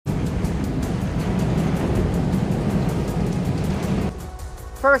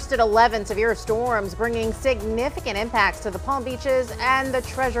first at 11 severe storms, bringing significant impacts to the Palm Beaches and the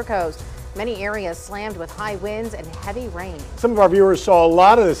Treasure Coast. Many areas slammed with high winds and heavy rain. Some of our viewers saw a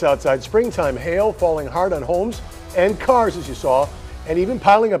lot of this outside. Springtime hail falling hard on homes and cars, as you saw, and even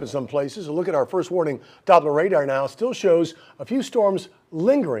piling up in some places. A look at our first warning Doppler radar now still shows a few storms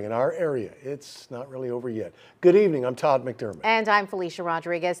lingering in our area. It's not really over yet. Good evening. I'm Todd McDermott. And I'm Felicia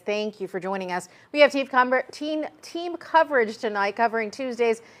Rodriguez. Thank you for joining us. We have team coverage tonight covering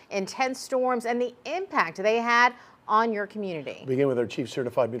Tuesday's intense storms and the impact they had on your community. We'll begin with our Chief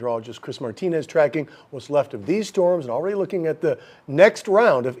Certified Meteorologist, Chris Martinez, tracking what's left of these storms and already looking at the next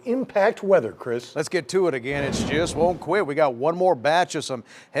round of impact weather. Chris. Let's get to it again. It just won't quit. We got one more batch of some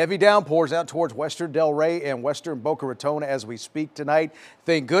heavy downpours out towards western Delray and western Boca Raton as we speak tonight.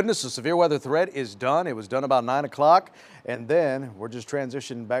 Thank goodness the severe weather threat is done. It was done about 9 o'clock. And then we're just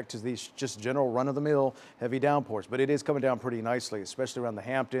transitioning back to these just general run-of-the-mill heavy downpours. But it is coming down pretty nicely, especially around the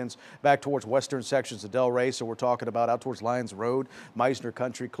Hamptons, back towards western sections of Delray. So we're talking about out towards Lions Road, Meisner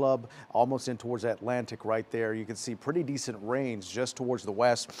Country Club, almost in towards Atlantic right there. You can see pretty decent rains just towards the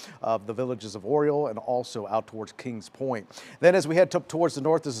west of the villages of Oriole and also out towards Kings Point. Then as we head towards the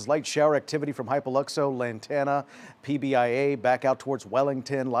north, this is light shower activity from Hypoluxo, Lantana, PBIA, back out towards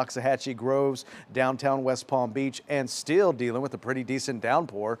Wellington, Loxahatchee Groves, downtown West Palm Beach, and still dealing with a pretty decent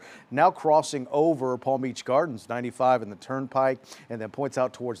downpour. Now crossing over Palm Beach Gardens, 95 in the Turnpike, and then points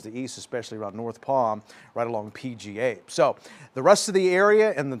out towards the east, especially around North Palm, right along PGA. So the rest of the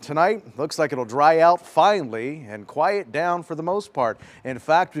area and tonight looks like it'll dry out finally and quiet down for the most part. In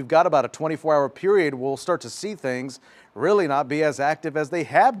fact, we've got about a 24-hour period. We'll start to see things really not be as active as they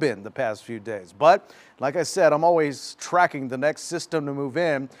have been the past few days. But like I said, I'm always tracking the next system to move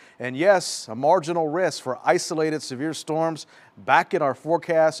in. And yes, a marginal risk for isolated severe storms back in our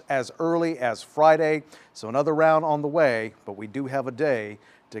forecast as early as Friday. So another round on the way, but we do have a day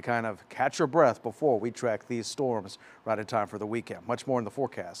to kind of catch our breath before we track these storms right in time for the weekend. Much more in the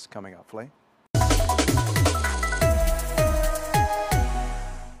forecast coming up, Flea.